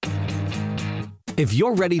If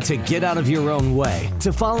you're ready to get out of your own way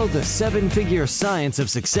to follow the seven-figure science of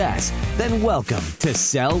success, then welcome to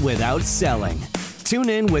Sell Without Selling. Tune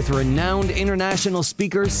in with renowned international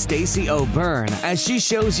speaker Stacey O'Byrne as she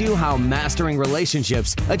shows you how mastering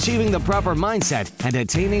relationships, achieving the proper mindset, and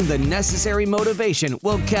attaining the necessary motivation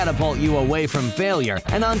will catapult you away from failure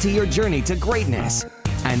and onto your journey to greatness.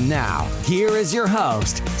 And now, here is your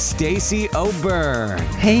host, Stacey O'Byrne.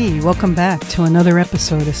 Hey, welcome back to another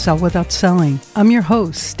episode of Sell Without Selling. I'm your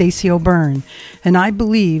host, Stacey O'Byrne, and I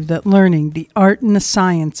believe that learning the art and the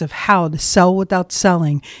science of how to sell without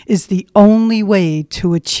selling is the only way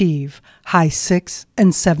to achieve high 6-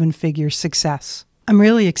 and 7-figure success. I'm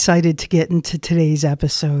really excited to get into today's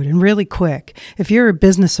episode. And really quick, if you're a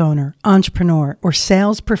business owner, entrepreneur, or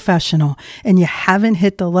sales professional and you haven't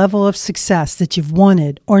hit the level of success that you've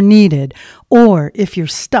wanted or needed, or if you're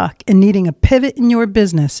stuck and needing a pivot in your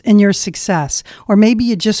business and your success, or maybe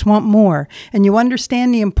you just want more and you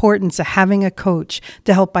understand the importance of having a coach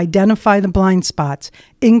to help identify the blind spots,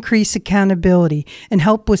 increase accountability, and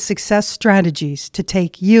help with success strategies to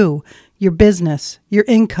take you, your business, your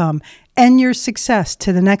income, and your success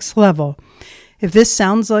to the next level. If this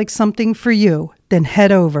sounds like something for you, then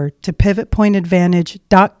head over to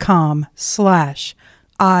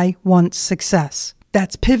pivotpointadvantage.com/I want success.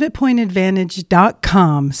 That's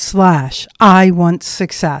pivotpointadvantage.com/I want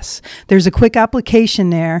success. There's a quick application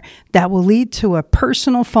there that will lead to a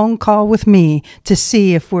personal phone call with me to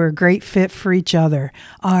see if we're a great fit for each other.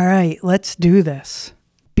 All right, let's do this.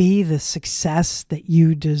 Be the success that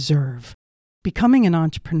you deserve. Becoming an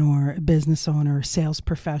entrepreneur, a business owner, a sales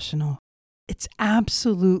professional, it's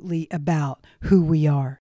absolutely about who we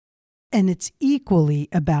are. And it's equally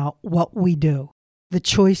about what we do, the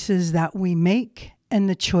choices that we make and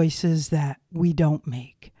the choices that we don't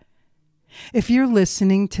make. If you're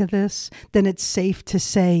listening to this, then it's safe to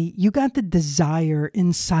say you got the desire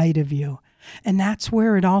inside of you. And that's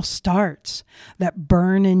where it all starts, that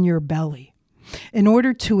burn in your belly. In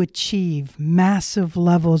order to achieve massive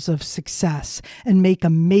levels of success and make a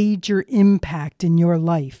major impact in your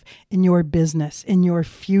life, in your business, in your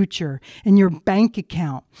future, in your bank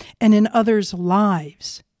account, and in others'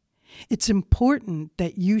 lives, it's important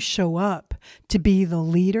that you show up to be the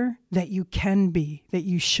leader that you can be, that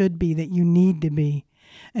you should be, that you need to be,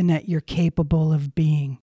 and that you're capable of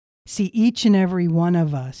being. See, each and every one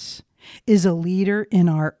of us is a leader in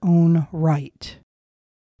our own right.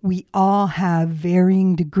 We all have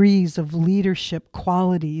varying degrees of leadership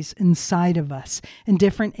qualities inside of us in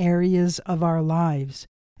different areas of our lives.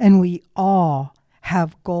 And we all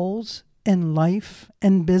have goals in life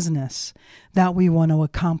and business that we want to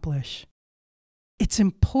accomplish. It's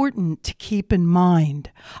important to keep in mind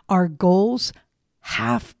our goals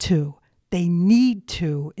they need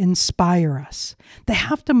to inspire us. They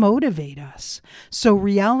have to motivate us. So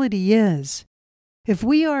reality is, if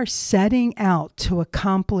we are setting out to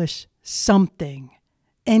accomplish something,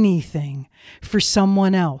 anything, for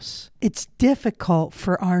someone else, it's difficult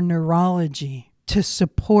for our neurology to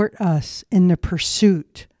support us in the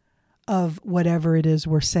pursuit of whatever it is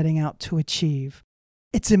we're setting out to achieve.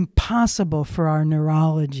 It's impossible for our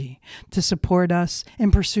neurology to support us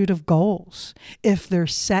in pursuit of goals if they're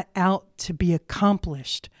set out to be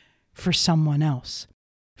accomplished for someone else.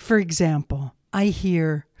 For example, I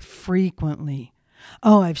hear frequently,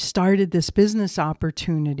 "Oh, I've started this business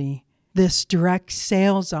opportunity, this direct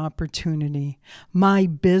sales opportunity, my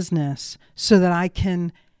business, so that I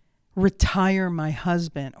can retire my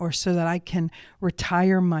husband or so that I can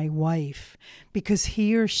retire my wife because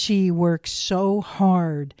he or she works so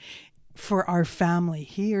hard for our family.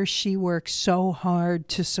 He or she works so hard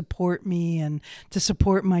to support me and to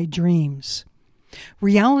support my dreams."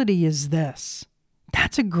 Reality is this.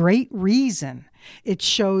 That's a great reason. It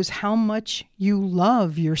shows how much you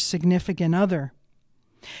love your significant other.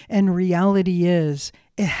 And reality is,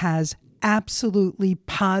 it has absolutely,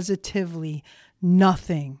 positively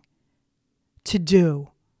nothing to do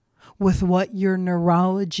with what your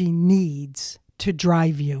neurology needs to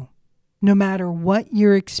drive you. No matter what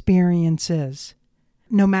your experience is,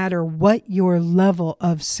 no matter what your level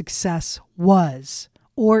of success was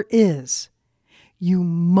or is, you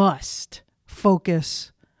must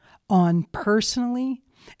focus on personally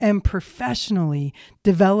and professionally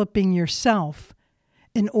developing yourself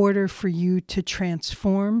in order for you to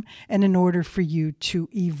transform and in order for you to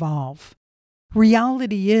evolve.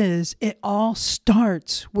 Reality is, it all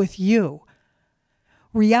starts with you.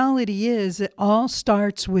 Reality is, it all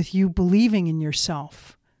starts with you believing in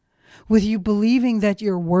yourself, with you believing that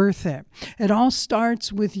you're worth it. It all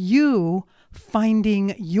starts with you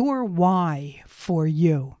finding your why for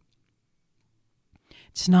you.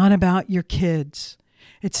 It's not about your kids.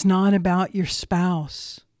 It's not about your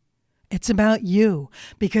spouse. It's about you,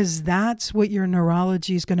 because that's what your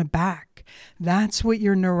neurology is going to back. That's what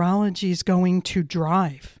your neurology is going to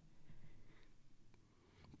drive.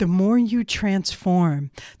 The more you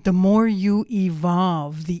transform, the more you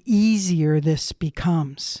evolve, the easier this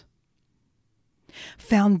becomes.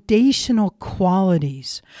 Foundational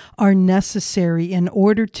qualities are necessary in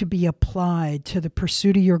order to be applied to the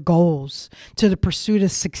pursuit of your goals, to the pursuit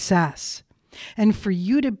of success, and for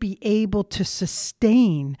you to be able to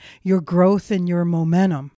sustain your growth and your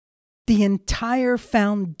momentum. The entire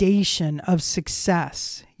foundation of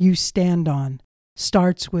success you stand on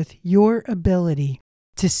starts with your ability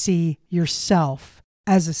to see yourself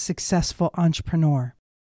as a successful entrepreneur,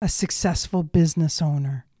 a successful business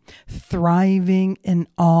owner, thriving in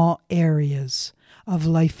all areas of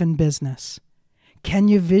life and business. Can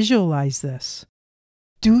you visualize this?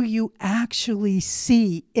 Do you actually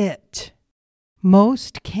see it?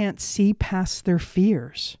 Most can't see past their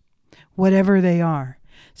fears, whatever they are: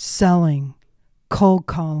 selling, cold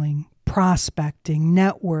calling, prospecting,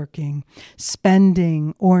 networking,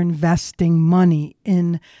 spending or investing money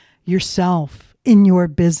in yourself, in your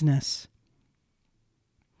business.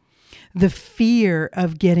 The fear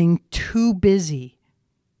of getting too busy,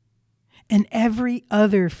 and every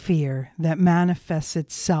other fear that manifests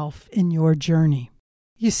itself in your journey.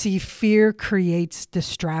 You see, fear creates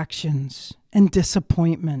distractions and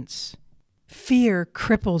disappointments. Fear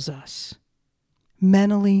cripples us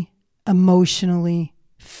mentally, emotionally,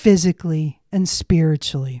 physically, and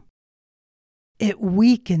spiritually. It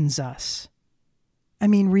weakens us. I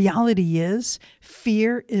mean, reality is,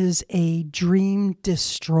 fear is a dream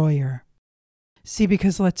destroyer. See,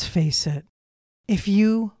 because let's face it, if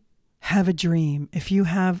you have a dream, if you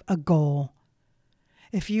have a goal,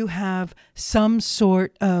 if you have some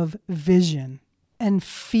sort of vision, and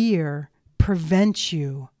fear prevents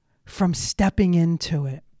you from stepping into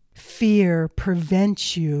it, fear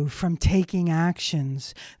prevents you from taking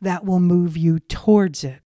actions that will move you towards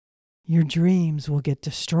it, your dreams will get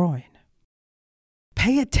destroyed.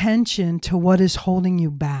 Pay attention to what is holding you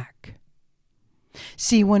back.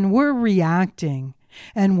 See, when we're reacting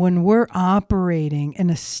and when we're operating in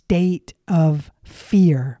a state of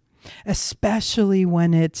fear, especially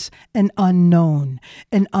when it's an unknown,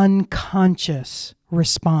 an unconscious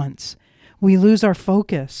response, we lose our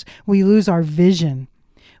focus, we lose our vision,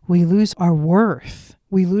 we lose our worth,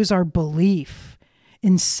 we lose our belief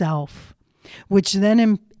in self, which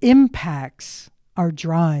then impacts our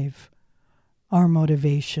drive, our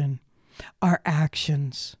motivation, our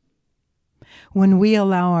actions. When we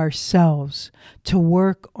allow ourselves to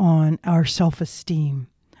work on our self-esteem,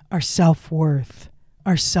 our self-worth,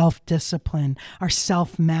 our self-discipline, our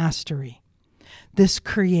self-mastery, this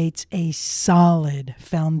creates a solid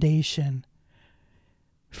foundation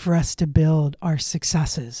for us to build our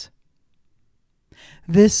successes.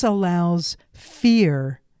 This allows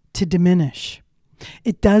fear to diminish.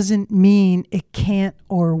 It doesn't mean it can't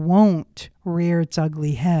or won't rear its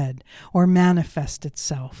ugly head or manifest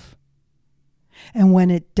itself. And when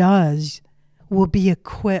it does, we'll be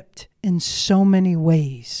equipped in so many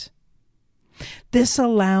ways. This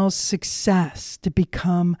allows success to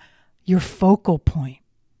become your focal point.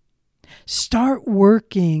 Start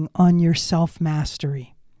working on your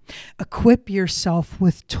self-mastery. Equip yourself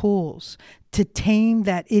with tools to tame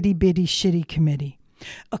that itty-bitty shitty committee.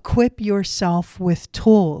 Equip yourself with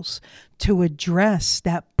tools to address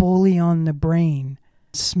that bully on the brain.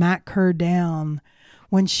 Smack her down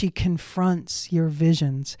when she confronts your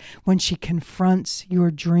visions, when she confronts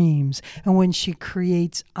your dreams, and when she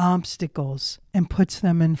creates obstacles and puts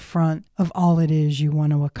them in front of all it is you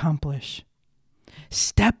want to accomplish.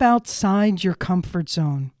 Step outside your comfort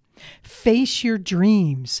zone. Face your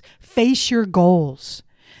dreams. Face your goals.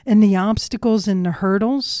 And the obstacles and the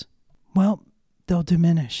hurdles, well, they'll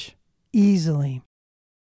diminish easily.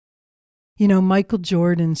 You know, Michael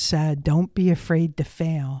Jordan said, "Don't be afraid to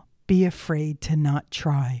fail. Be afraid to not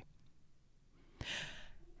try."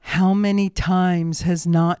 How many times has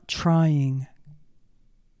not trying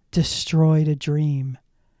destroyed a dream,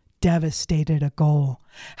 devastated a goal?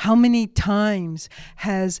 How many times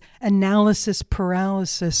has analysis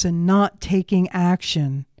paralysis and not taking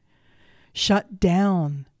action shut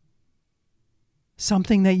down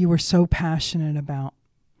something that you were so passionate about?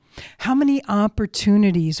 How many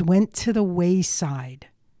opportunities went to the wayside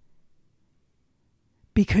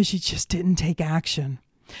because you just didn't take action?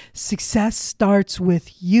 Success starts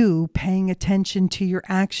with you paying attention to your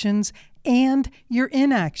actions and your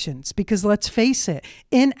inactions, because let's face it,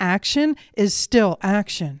 inaction is still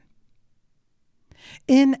action.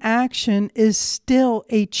 Inaction is still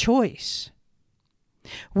a choice.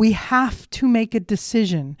 We have to make a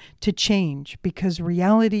decision to change, because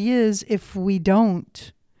reality is, if we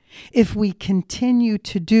don't, if we continue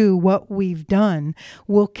to do what we've done,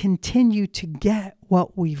 we'll continue to get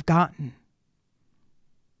what we've gotten.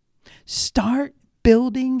 Start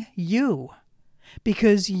building you,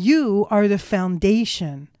 because you are the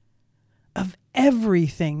foundation of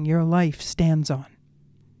everything your life stands on.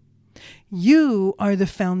 You are the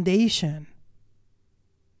foundation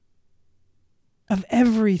of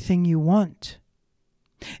everything you want.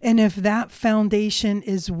 And if that foundation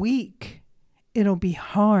is weak, it'll be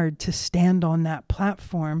hard to stand on that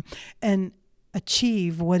platform and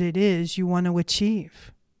achieve what it is you want to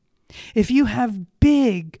achieve. If you have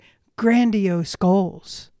big, grandiose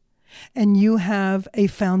goals and you have a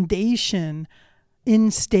foundation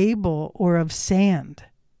unstable or of sand,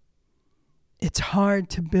 it's hard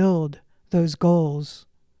to build those goals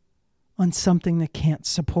on something that can't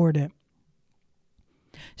support it.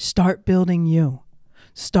 Start building you.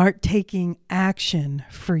 Start taking action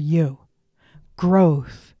for you.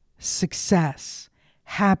 Growth, success,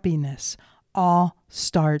 happiness, all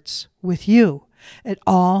starts with you. It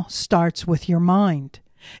all starts with your mind.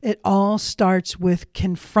 It all starts with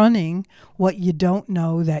confronting what you don't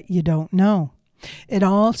know that you don't know. It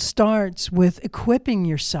all starts with equipping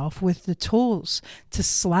yourself with the tools to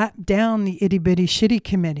slap down the itty-bitty shitty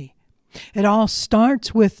committee. It all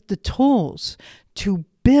starts with the tools to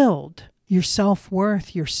build your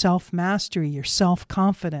self-worth, your self-mastery, your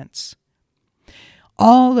self-confidence.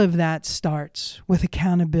 All of that starts with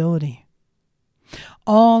accountability.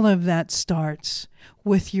 All of that starts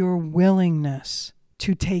with your willingness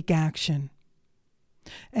to take action.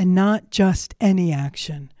 And not just any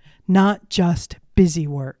action, not just busy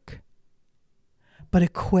work, but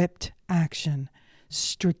equipped action,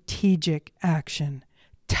 strategic action,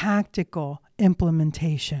 tactical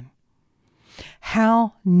implementation.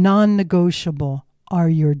 How non-negotiable are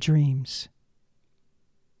your dreams?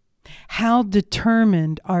 How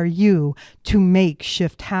determined are you to make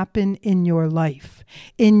shift happen in your life,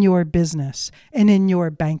 in your business, and in your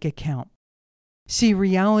bank account? See,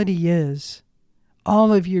 reality is,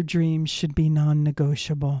 all of your dreams should be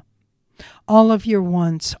non-negotiable. All of your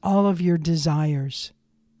wants, all of your desires.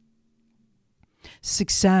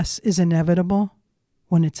 Success is inevitable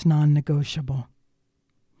when it's non-negotiable.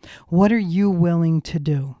 What are you willing to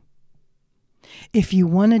do? If you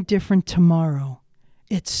want a different tomorrow,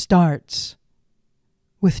 it starts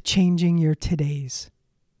with changing your todays.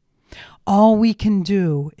 All we can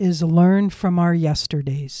do is learn from our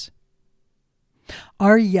yesterdays.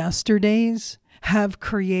 Our yesterdays have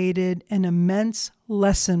created an immense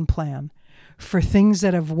lesson plan for things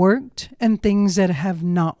that have worked and things that have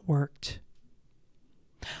not worked.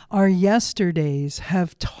 Our yesterdays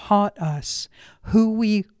have taught us who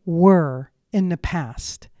we were in the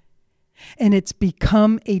past. And it's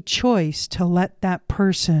become a choice to let that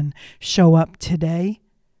person show up today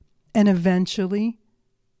and eventually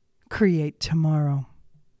create tomorrow.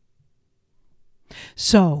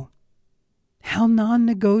 So, how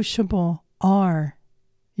non-negotiable are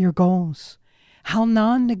your goals? How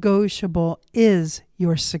non-negotiable is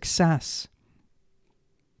your success?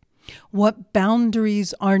 What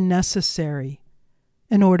boundaries are necessary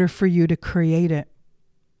in order for you to create it?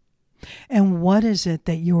 And what is it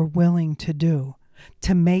that you're willing to do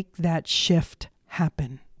to make that shift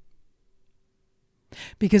happen?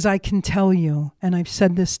 Because I can tell you, and I've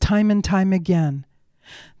said this time and time again,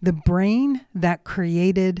 the brain that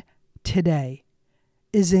created today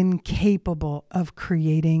is incapable of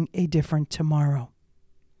creating a different tomorrow.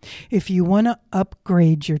 If you want to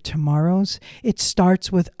upgrade your tomorrows, it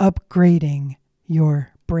starts with upgrading your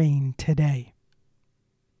brain today.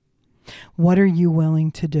 What are you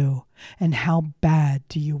willing to do? And how bad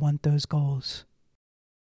do you want those goals?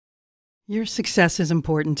 Your success is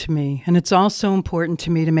important to me, and it's also important to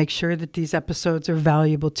me to make sure that these episodes are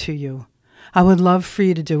valuable to you. I would love for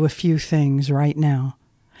you to do a few things right now.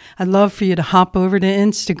 I'd love for you to hop over to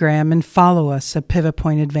Instagram and follow us at Pivot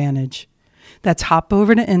Point Advantage. That's hop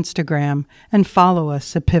over to Instagram and follow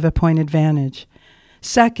us at Pivot Point Advantage.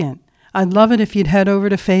 Second, I'd love it if you'd head over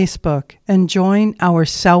to Facebook and join our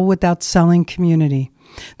Sell Without Selling community.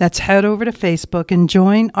 That's head over to Facebook and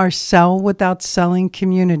join our Sell Without Selling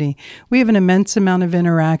community. We have an immense amount of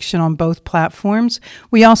interaction on both platforms.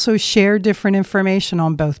 We also share different information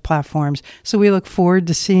on both platforms, so we look forward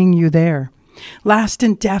to seeing you there. Last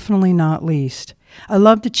and definitely not least, I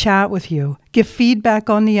love to chat with you, give feedback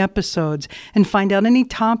on the episodes, and find out any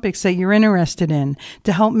topics that you're interested in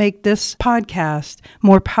to help make this podcast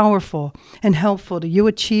more powerful and helpful to you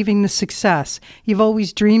achieving the success you've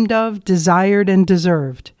always dreamed of, desired, and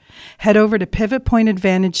deserved. Head over to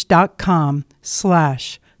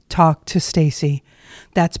pivotpointadvantage.com/talk to Stacy.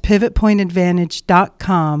 That's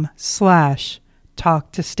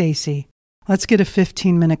pivotpointadvantage.com/talk to Stacy. Let's get a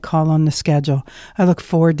 15-minute call on the schedule. I look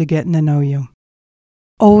forward to getting to know you.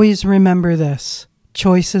 Always remember this: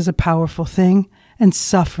 choice is a powerful thing, and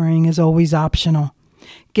suffering is always optional.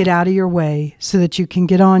 Get out of your way so that you can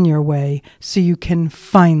get on your way, so you can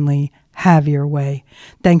finally have your way.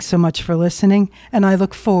 Thanks so much for listening, and I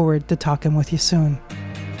look forward to talking with you soon.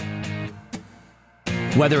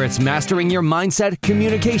 Whether it's mastering your mindset,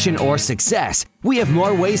 communication, or success, we have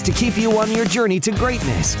more ways to keep you on your journey to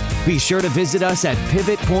greatness. Be sure to visit us at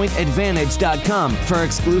pivotpointadvantage.com for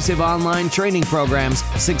exclusive online training programs,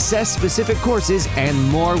 success-specific courses, and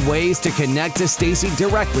more ways to connect to Stacy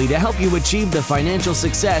directly to help you achieve the financial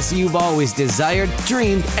success you've always desired,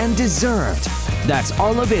 dreamed, and deserved. That's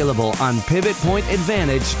all available on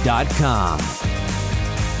pivotpointadvantage.com.